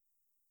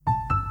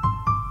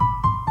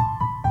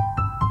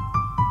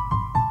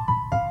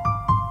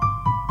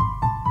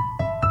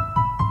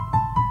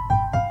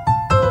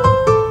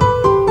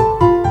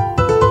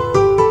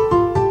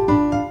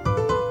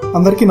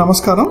అందరికీ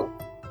నమస్కారం.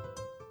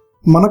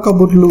 మన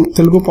కబుర్లు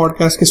తెలుగు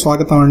పాడ్కాస్ట్కి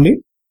స్వాగతం అండి.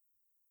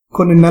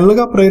 కొన్ని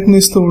నెలలుగా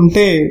ప్రయత్నిస్తూ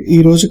ఉంటే ఈ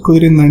రోజు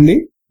కుదిరిందండి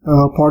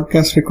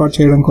పాడ్కాస్ట్ రికార్డ్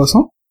చేయడం కోసం.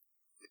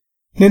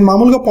 నేను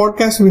మామూలుగా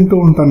పాడ్కాస్ట్ వింటూ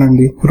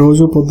ఉంటానండి.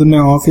 రోజు పొద్దున్నే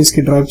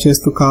ఆఫీస్కి డ్రైవ్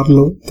చేస్తూ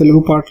కార్లో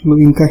తెలుగు పాటలు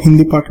ఇంకా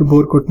హిందీ పాటలు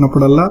బోర్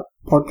కొట్టినప్పుడల్లా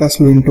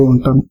పాడ్కాస్ట్లు వింటూ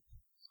ఉంటాను.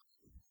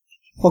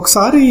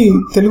 ఒకసారి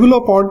తెలుగులో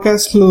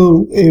పాడ్కాస్ట్లు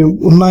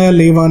ఉన్నాయా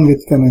లేవా అని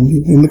వెతికానండి.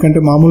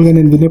 ఎందుకంటే మామూలుగా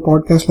నేను వినే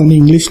పాడ్కాస్ట్లు అన్ని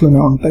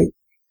ఇంగ్లీష్లోనే ఉంటాయి.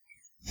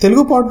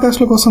 తెలుగు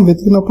పాడ్కాస్ట్ల కోసం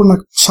వెతికినప్పుడు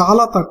నాకు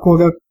చాలా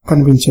తక్కువగా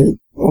కనిపించాయి.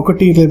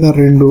 1 లేదా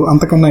 2,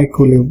 అంతకన్నా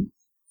ఎక్కువ లేవు.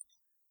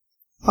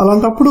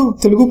 అలాంటప్పుడు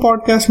తెలుగు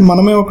పాడ్కాస్ట్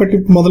మనమే ఒకటి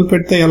మొదలు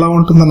పెడితే ఎలా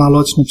ఉంటుందని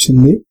ఆలోచన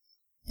వచ్చింది.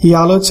 ఈ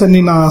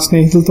ఆలోచనని నా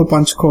స్నేహితులతో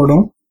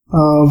పంచుకోవడం,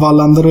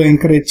 వాళ్ళందరూ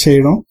ఎంకరేజ్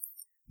చేయడం,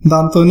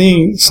 దాంతో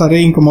సరే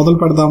ఇంక మొదలు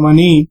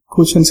పెడదామని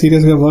కూర్చొని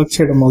సీరియస్ గా వర్క్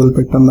చేయడం మొదలు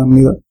పెట్టాను దాని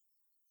మీద.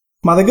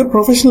 మా దగ్గర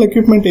ప్రొఫెషనల్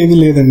ఎక్విప్మెంట్ ఏది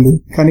లేదండి,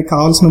 కానీ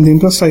కావాల్సినంత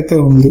ఇంట్రెస్ట్ అయితే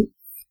ఉంది.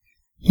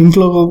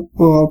 ఇంట్లో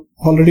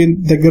ఆల్రెడీ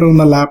దగ్గర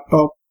ఉన్న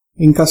ల్యాప్టాప్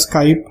ఇంకా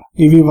స్కైప్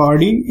ఇవి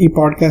వాడి ఈ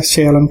పాడ్కాస్ట్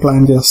చేయాలని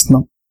ప్లాన్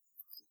చేస్తున్నాం.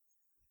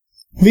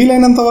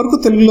 వీలైనంత వరకు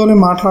తెలుగులోనే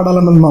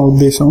మాట్లాడాలన్నది మా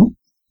ఉద్దేశం.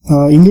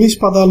 ఇంగ్లీష్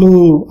పదాలు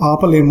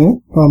ఆపలేము,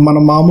 మన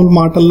మామూలు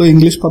మాటల్లో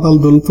ఇంగ్లీష్ పదాలు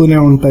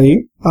దొరుకుతూనే ఉంటాయి.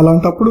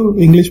 అలాంటప్పుడు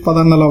ఇంగ్లీష్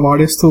పదాన్ని అలా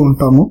వాడేస్తూ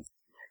ఉంటాము.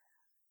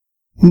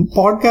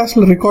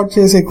 పాడ్కాస్ట్లు రికార్డ్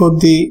చేసే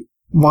కొద్దీ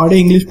వాడే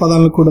ఇంగ్లీష్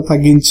పదాలను కూడా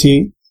తగ్గించి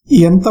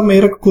ఎంత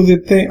మేరకు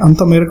కుదిరితే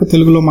అంత మేరకు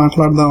తెలుగులో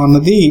మాట్లాడదాం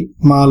అన్నది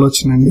మా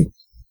ఆలోచన అండి.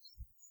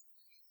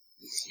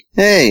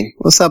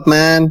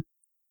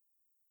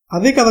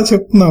 అదే కదా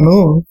చెప్తున్నాను,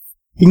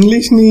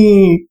 ఇంగ్లీష్ ని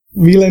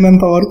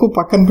వీలైనంత వరకు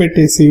పక్కన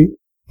పెట్టేసి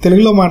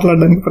తెలుగులో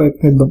మాట్లాడడానికి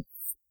ప్రయత్నిద్దాం.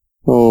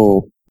 ఓ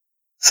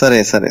సరే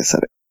సరే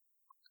సరే.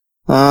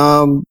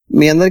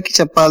 మీ అందరికి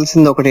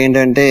చెప్పాల్సింది ఒకటి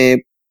ఏంటంటే,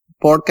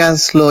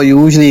 పాడ్కాస్ట్ లో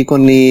యూజువలీ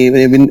కొన్ని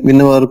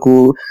విన్న వరకు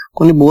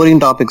కొన్ని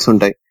బోరింగ్ టాపిక్స్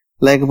ఉంటాయి,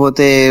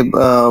 లేకపోతే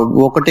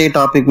ఒకటే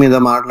టాపిక్ మీద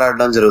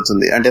మాట్లాడడం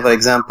జరుగుతుంది. అంటే for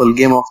example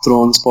game of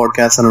thrones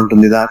podcast అని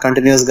ఉంటుంది,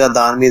 కంటిన్యూస్ గా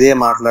దాని మీదే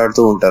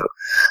మాట్లాడుతూ ఉంటారు.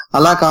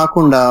 అలా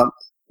కాకుండా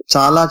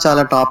చాలా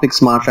చాలా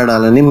టాపిక్స్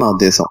మాట్లాడాలని మా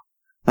ఉద్దేశం.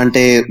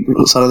 అంటే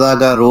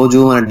సరదాగా రోజు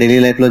మన డైలీ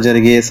లైఫ్ లో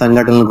జరిగే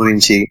సంఘటనల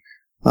గురించి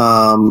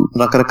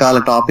రకరకాల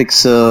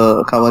టాపిక్స్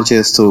కవర్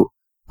చేస్తూ,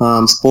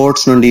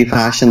 స్పోర్ట్స్ నుండి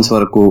ఫ్యాషన్స్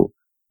వరకు,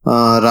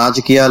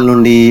 రాజకీయాల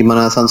నుండి మన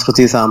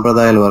సంస్కృతి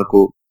సాంప్రదాయాల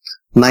వరకు,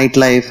 నైట్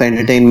లైఫ్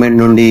ఎంటర్టైన్మెంట్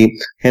నుండి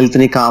హెల్త్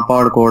ని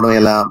కాపాడుకోవడం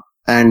ఎలా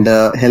అండ్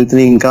హెల్త్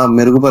ని ఇంకా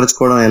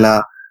మెరుగుపరుచుకోవడం ఎలా,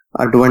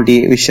 అటువంటి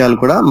విషయాలు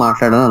కూడా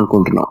మాట్లాడాలని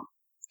అనుకుంటున్నాం.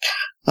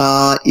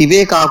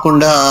 ఇవే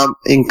కాకుండా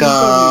ఇంకా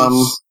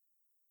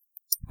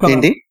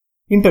ఏంటి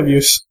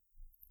ఇంటర్వ్యూస్.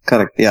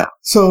 Correct, yeah.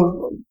 సో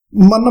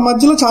మన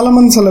మధ్యలో చాలా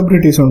మంది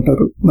సెలబ్రిటీస్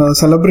ఉంటారు.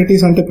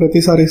 సెలబ్రిటీస్ అంటే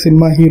ప్రతిసారి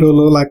సినిమా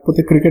హీరోలు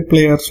లేకపోతే క్రికెట్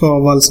ప్లేయర్స్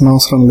అవ్వాల్సిన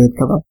అవసరం లేదు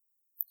కదా.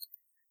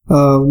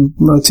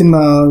 చిన్న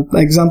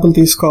ఎగ్జాంపుల్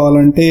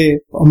తీసుకోవాలంటే,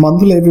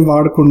 మందులు ఏవి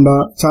వాడకుండా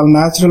చాలా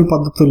న్యాచురల్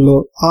పద్ధతుల్లో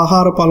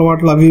ఆహారపు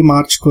అలవాట్లు అవి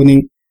మార్చుకొని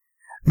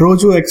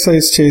రోజు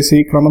ఎక్సర్సైజ్ చేసి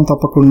క్రమం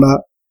తప్పకుండా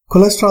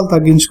కొలెస్ట్రాల్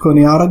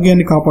తగ్గించుకొని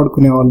ఆరోగ్యాన్ని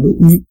కాపాడుకునే వాళ్ళు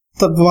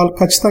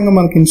ఖచ్చితంగా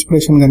మనకి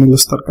ఇన్స్పిరేషన్ గా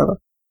నిలుస్తారు కదా.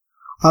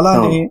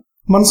 అలానే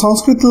మన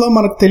సంస్కృతిలో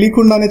మనకు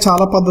తెలియకుండానే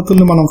చాలా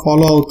పద్ధతుల్ని మనం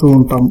ఫాలో అవుతూ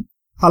ఉంటాం.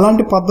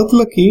 అలాంటి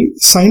పద్ధతులకి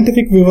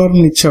సైంటిఫిక్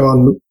వివరణలు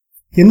ఇచ్చేవాళ్ళు,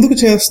 ఎందుకు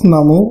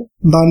చేస్తున్నాము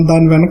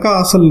దాని వెనక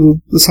అసలు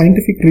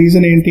సైంటిఫిక్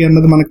రీజన్ ఏంటి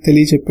అన్నది మనకు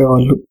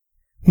తెలియచెప్పేవాళ్ళు.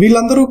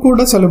 వీళ్ళందరూ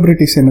కూడా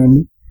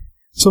సెలబ్రిటీసేనండి.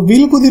 సో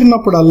వీళ్ళు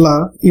కుదిరినప్పుడల్లా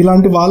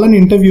ఇలాంటి వాళ్ళని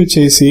ఇంటర్వ్యూ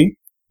చేసి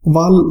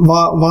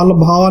వాళ్ళ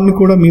భావాన్ని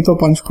కూడా మీతో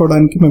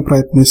పంచుకోవడానికి మేము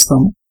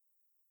ప్రయత్నిస్తాము.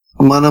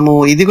 మనము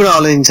ఇది కూడా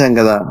ఆలోచించాం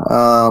కదా,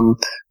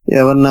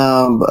 ఎవరన్నా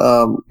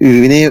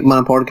మన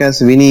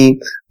పాడ్కాస్ట్ విని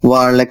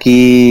వాళ్ళకి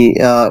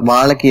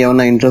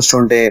ఏమన్నా ఇంట్రెస్ట్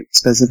ఉంటే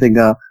స్పెసిఫిక్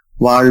గా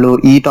వాళ్ళు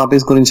ఈ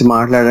టాపిక్స్ గురించి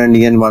మాట్లాడండి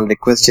అని వాళ్ళు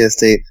రిక్వెస్ట్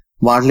చేస్తే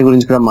వాటి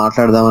గురించి కూడా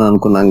మాట్లాడదామని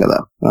అనుకున్నాం కదా.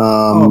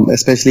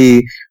 ఎస్పెషలీ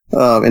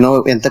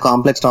ఎంత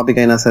కాంప్లెక్స్ టాపిక్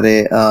అయినా సరే,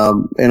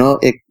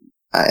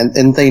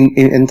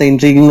 ఎంత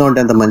ఇంట్రీగింగ్ గా ఉంటే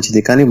అంత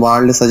మంచిది. కానీ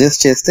వాళ్ళు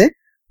సజెస్ట్ చేస్తే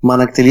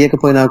మనకు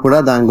తెలియకపోయినా కూడా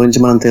దాని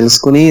గురించి మనం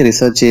తెలుసుకుని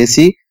రీసెర్చ్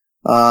చేసి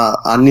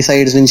అన్ని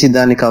సైడ్స్ నుంచి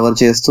దాన్ని కవర్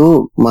చేస్తూ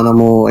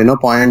మనము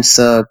పాయింట్స్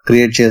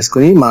క్రియేట్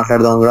చేసుకుని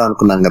మాట్లాడదాం కూడా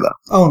అనుకున్నాం కదా.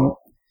 అవును,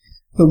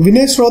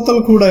 వినే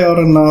శ్రోతలు కూడా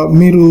ఎవరన్నా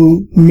మీరు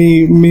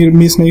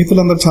మీ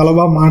స్నేహితులందరూ చాలా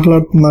బాగా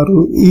మాట్లాడుతున్నారు,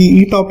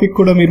 ఈ టాపిక్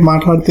కూడా మీరు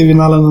మాట్లాడితే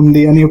వినాలని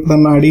ఉంది అని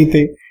ఎప్పుడన్నా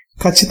అడిగితే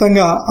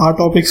ఖచ్చితంగా ఆ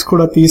టాపిక్స్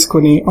కూడా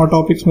తీసుకొని ఆ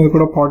టాపిక్స్ మీద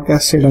కూడా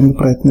పాడ్కాస్ట్ చేయడానికి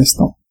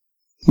ప్రయత్నిస్తాం.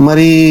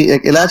 మరి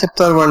ఎలా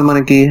చెప్తారు వాళ్ళు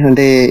మనకి,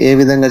 అంటే ఏ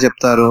విధంగా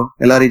చెప్తారు,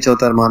 ఎలా రీచ్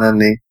అవుతారు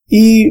మనల్ని?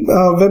 ఈ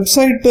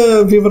వెబ్సైట్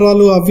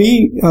వివరాలు అవి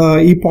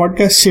ఈ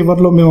పాడ్కాస్ట్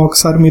చివర్లో మేము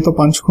ఒకసారి మీతో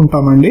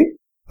పంచుకుంటామండి.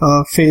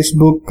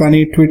 ఫేస్బుక్ కానీ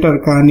ట్విట్టర్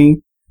కానీ,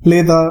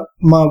 లేదా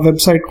మా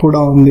వెబ్సైట్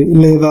కూడా ఉంది,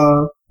 లేదా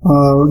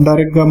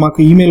డైరెక్ట్ గా మాకు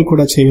ఈమెయిల్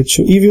కూడా చేయొచ్చు.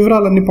 ఈ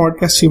వివరాలన్నీ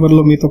పాడ్కాస్ట్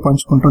చివర్లో మీతో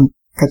పంచుకుంటాం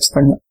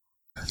ఖచ్చితంగా.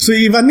 సో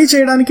ఇవన్నీ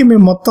చేయడానికి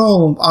మేము మొత్తం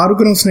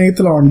 6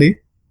 స్నేహితులం అండి.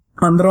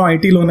 అందరం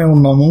ఐటీలోనే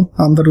ఉన్నాము,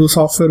 అందరూ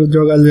సాఫ్ట్వేర్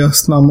ఉద్యోగాలు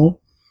చేస్తున్నాము,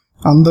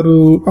 అందరూ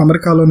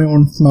అమెరికాలోనే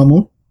ఉంటున్నాము.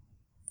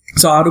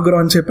 సో 6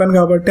 అని చెప్పాను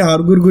కాబట్టి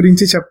 6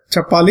 గురించి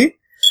చెప్పాలి.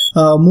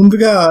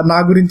 ముందుగా నా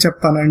గురించి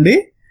చెప్తానండి.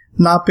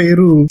 నా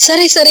పేరు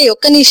సరే సరే,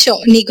 ఒక్క నిమిషం,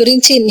 నీ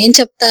గురించి నేను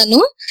చెప్తాను.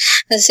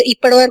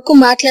 ఇప్పటి వరకు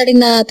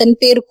మాట్లాడిన అతని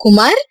పేరు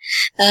కుమార్.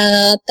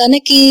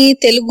 తనకి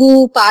తెలుగు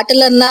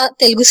పాటలన్నా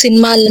తెలుగు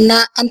సినిమాలన్నా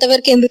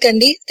అంతవరకు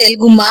ఎందుకండి,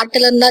 తెలుగు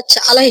మాటలన్నా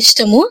చాలా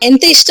ఇష్టము.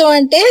 ఎంత ఇష్టం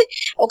అంటే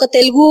ఒక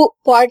తెలుగు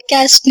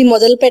పాడ్కాస్ట్ ని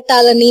మొదలు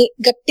పెట్టాలని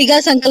గట్టిగా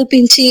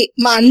సంకల్పించి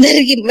మా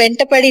అందరికి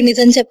వెంటపడి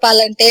నిజం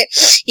చెప్పాలంటే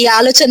ఈ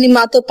ఆలోచనని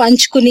మాతో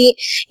పంచుకుని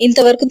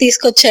ఇంతవరకు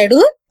తీసుకొచ్చాడు.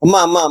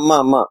 అమ్మా అమ్మా అమ్మా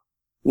అమ్మా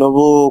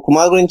నువ్వు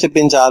కుమార్ గురించి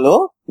చెప్పించాలో,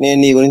 నేను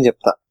నీ గురించి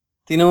చెప్తా.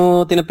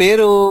 తిన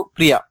పేరు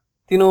ప్రియా.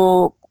 తిను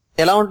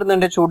ఎలా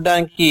ఉంటుందంటే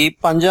చూడ్డానికి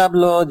పంజాబ్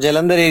లో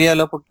జలంధర్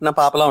ఏరియాలో పుట్టిన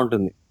పాపలా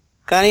ఉంటుంది,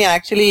 కానీ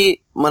యాక్చువల్లీ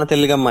మన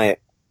తెలుగు అమ్మాయే.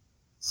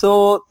 సో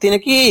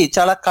తినకి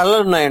చాలా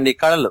కళలు ఉన్నాయండి,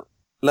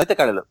 లలిత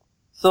కళలు.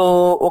 సో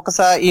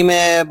ఒకసారి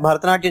ఈమె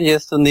భరతనాట్యం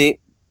చేస్తుంది,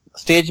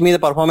 స్టేజ్ మీద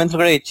పర్ఫార్మెన్స్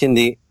కూడా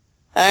ఇచ్చింది.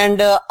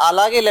 అండ్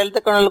అలాగే లలిత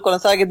కళలు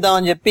కొనసాగిద్దాం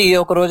అని చెప్పి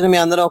ఒక రోజున మీ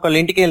అందరూ ఒకళ్ళ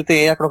ఇంటికి వెళ్తే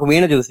అక్కడ ఒక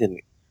వీణ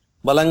చూసింది.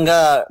 బలంగా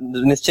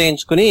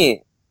నిశ్చయించుకుని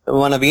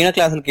మన వీణ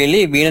క్లాసులకి వెళ్ళి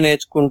వీణ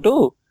నేర్చుకుంటూ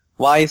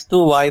వాయిస్తూ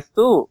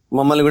వాయిస్తూ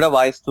మమ్మల్ని కూడా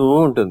వాయిస్తూ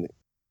ఉంటుంది.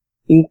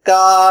 ఇంకా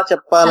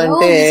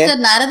చెప్పాలంటే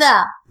నారదా,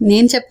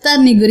 నేను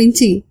చెప్తాను నీ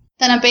గురించి.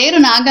 తన పేరు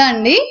నాగా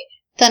అండి.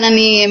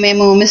 తనని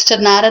మేము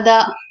మిస్టర్ నారదా,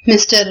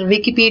 మిస్టర్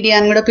వికీపీడియా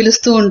అని కూడా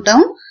పిలుస్తూ ఉంటాం.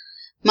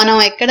 మనం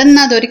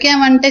ఎక్కడన్నా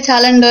దొరికామంటే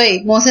చాలండోయ్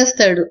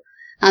మోసేస్తాడు.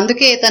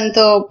 అందుకే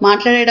తనతో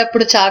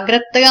మాట్లాడేటప్పుడు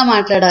జాగ్రత్తగా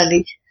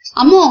మాట్లాడాలి.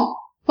 అమ్మో,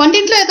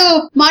 వంటింట్లో ఏదో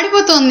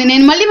మాడిపోతోంది,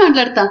 నేను మళ్ళీ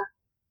మాట్లాడతా.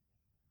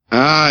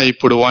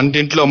 ఇప్పుడు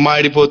వంటింట్లో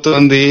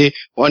మాడిపోతోంది,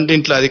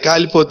 వంటింట్లో అది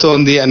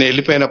కాలిపోతోంది అని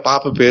వెళ్ళిపోయిన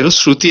పాప పేరు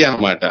శృతి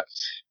అన్నమాట.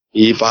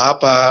 ఈ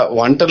పాప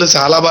వంటలు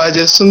చాలా బాగా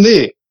చేస్తుంది,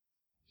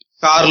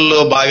 కారులో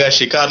బాగా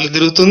షికార్లు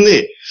తిరుగుతుంది,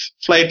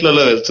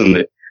 ఫ్లైట్లలో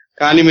వెళ్తుంది.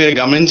 కానీ మీరు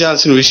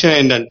గమనించాల్సిన విషయం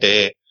ఏంటంటే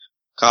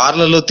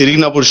కార్లలో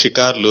తిరిగినప్పుడు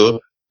షికార్లు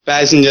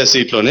ప్యాసింజర్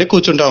సీట్ లోనే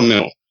కూర్చుంటాం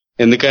మేము.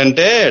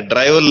 ఎందుకంటే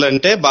డ్రైవర్లు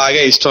అంటే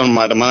బాగా ఇష్టం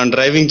అన్నమాట. మనం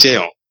డ్రైవింగ్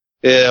చేయం,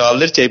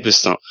 ఆల్రెడీ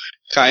చేపిస్తాం.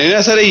 అయినా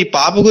సరే ఈ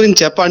పాప గురించి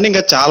చెప్పండి,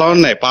 ఇంకా చాలా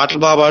ఉన్నాయి. పాటలు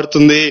బాగా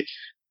పాడుతుంది.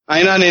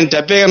 అయినా నేను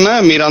చెప్పే కన్నా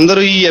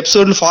మీరందరూ ఈ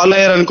ఎపిసోడ్లు ఫాలో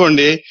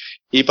అయ్యారనుకోండి,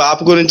 ఈ పాప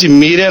గురించి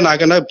మీరే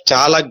నాకన్నా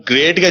చాలా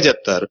గ్రేట్ గా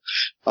చెప్తారు.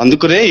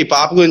 అందుకనే ఈ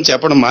పాప గురించి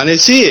చెప్పడం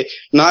మానేసి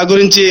నా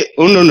గురించి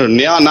ఉండు.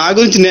 నా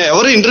గురించి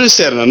ఎవరు ఇంటర్వ్యూ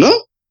ఇస్తారు నన్ను?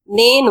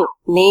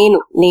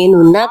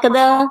 నేనున్నా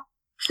కదా.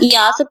 ఈ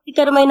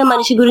ఆసక్తికరమైన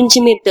మనిషి గురించి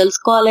మీరు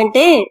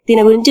తెలుసుకోవాలంటే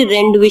దీని గురించి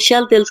 2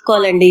 విషయాలు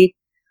తెలుసుకోవాలండి.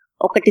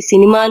 ఒకటి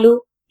సినిమాలు,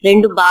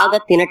 2 బాగా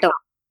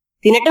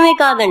తినటమే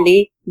కాదండి,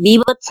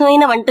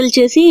 బీభత్సమైన వంటలు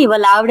చేసి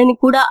వాళ్ళ ఆవిడని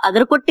కూడా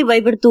అదరకొట్టి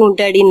భయపెడుతూ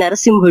ఉంటాడు ఈ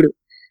నరసింహుడు.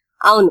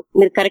 అవును,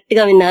 మీరు కరెక్ట్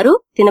గా విన్నారు,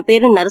 తిన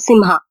పేరు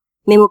నరసింహ.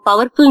 మేము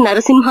పవర్ఫుల్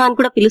నరసింహ అని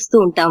కూడా పిలుస్తూ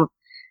ఉంటాము.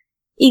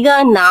 ఇక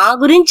నా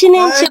గురించి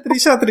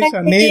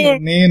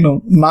నేను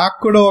నాకు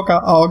కూడా ఒక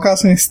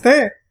అవకాశం ఇస్తే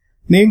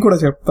నేను కూడా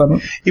చెప్తాను.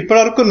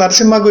 ఇప్పటివరకు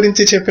నరసింహ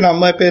గురించి చెప్పిన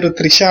అమ్మాయి పేరు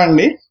త్రిష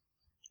అండి.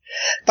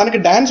 తనకి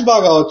డాన్స్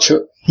బాగా వచ్చు.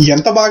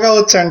 ఎంత బాగా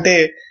వచ్చు అంటే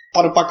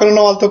తను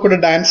పక్కనున్న వాళ్ళతో కూడా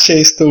డాన్స్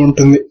చేయిస్తూ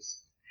ఉంటుంది.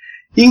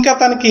 ఇంకా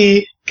తనకి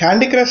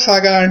క్యాండీ క్రష్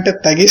సాగా అంటే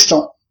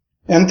తగిష్టం.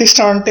 ఎంత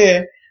ఇష్టం అంటే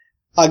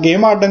ఆ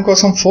గేమ్ ఆడడం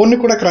కోసం ఫోన్ ని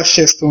కూడా క్రష్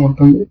చేస్తూ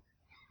ఉంటుంది.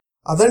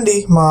 అదండి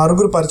మా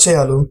 6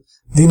 పరిచయాలు.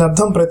 దీని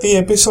అర్థం ప్రతి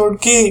ఎపిసోడ్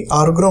కి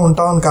 6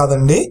 ఉంటామని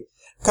కాదండి,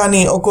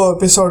 కానీ ఒక్కో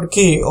ఎపిసోడ్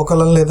కి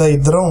ఒకళ్ళం లేదా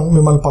ఇద్దరం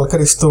మిమ్మల్ని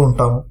పలకరిస్తూ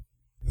ఉంటాము.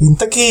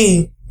 ఇంతకీ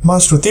మా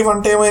శృతి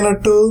వంట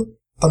ఏమైనట్టు?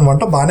 తన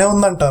వంట బానే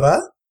ఉందంటారా?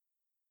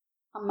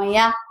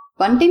 అమ్మయ్యా,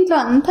 వంటింట్లో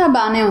అంతా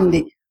బానే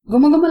ఉంది.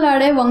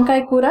 గుమగుమలాడే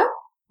వంకాయ కూర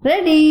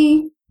రెడీ.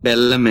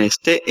 బెల్లం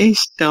వేస్తే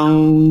ఇష్టం.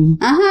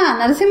 ఆహా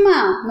నరసింహ,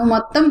 నువ్వు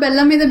మొత్తం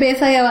బెల్లం మీద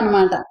బేస్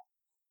అయ్యావన్నమాట.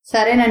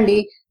 సరేనండి,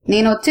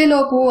 నేను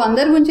వచ్చేలోపు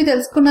అందరి గురించి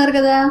తెలుసుకున్నారు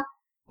కదా.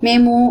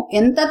 మేము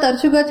ఎంత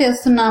తరచుగా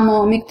చేస్తున్నామో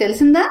మీకు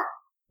తెలిసిందా?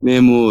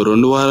 మేము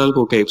 2 వారాలకు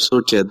ఒక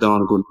ఎపిసోడ్ చేద్దాం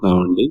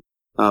అనుకుంటున్నామండి.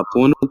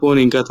 పోను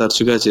ఇంకా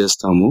తరచుగా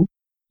చేస్తాము.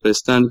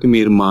 ప్రస్తుతానికి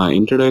మీరు మా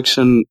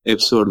ఇంట్రొడక్షన్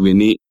ఎపిసోడ్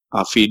విని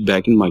ఆ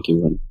ఫీడ్బ్యాక్ ని మాకు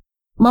ఇవ్వండి.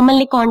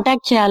 మమ్మల్ని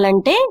కాంటాక్ట్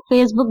చేయాలంటే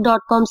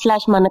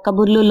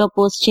facebook.com/మనకబుర్లులో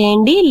పోస్ట్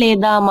చేయండి,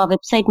 లేదా మా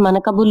వెబ్సైట్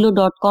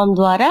manakabullu.com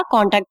ద్వారా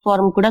కాంటాక్ట్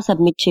ఫారం కూడా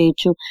సబ్మిట్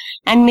చేయొచ్చు.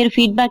 అండ్ మీరు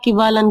ఫీడ్బ్యాక్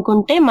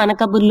ఇవ్వాలనుకుంటే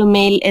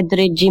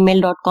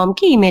manakabullumail@gmail.com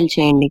కి ఈమెయిల్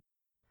చేయండి.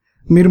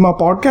 మీరు మా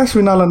పాడ్కాస్ట్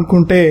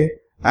వినాలనుకుంటే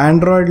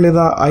ఆండ్రాయిడ్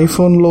లేదా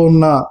ఐఫోన్ లో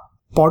ఉన్న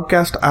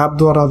పాడ్కాస్ట్ యాప్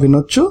ద్వారా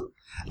వినొచ్చు,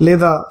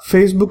 లేదా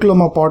ఫేస్బుక్ లో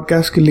మా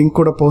పాడ్కాస్ట్ కి లింక్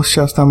కూడా పోస్ట్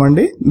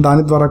చేస్తామండి,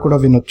 దాని ద్వారా కూడా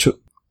వినొచ్చు.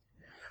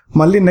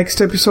 మళ్ళీ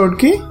నెక్స్ట్ ఎపిసోడ్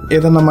కి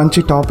ఏదన్నా మంచి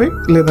టాపిక్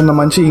లేదన్నా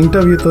మంచి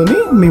ఇంటర్వ్యూతోని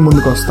మీ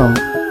ముందుకు వస్తాము.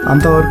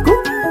 అంతవరకు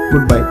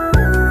గుడ్ బై.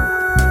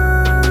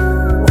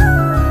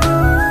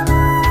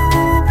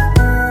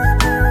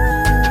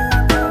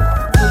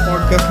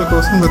 పాడ్కాస్ట్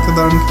కోసం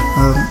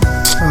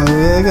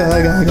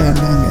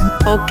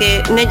ఓకే,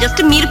 నేను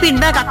జస్ట్ మీరు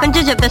ఫీడ్బ్యాక్ అక్కడి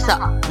నుంచే చెప్పేస్తా.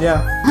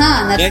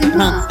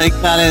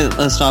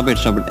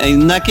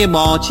 ఇందాకే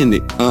బాగా వచ్చింది.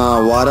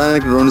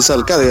 వారానికి 2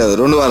 సార్లు కాదు,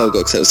 2 వారాలకు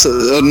ఒకసారి.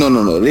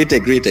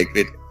 రీటేక్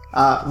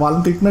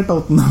వాళ్ళని తిట్టినట్టు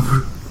అవుతుంది.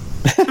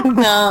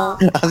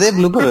 అదే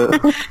బ్లూపర్.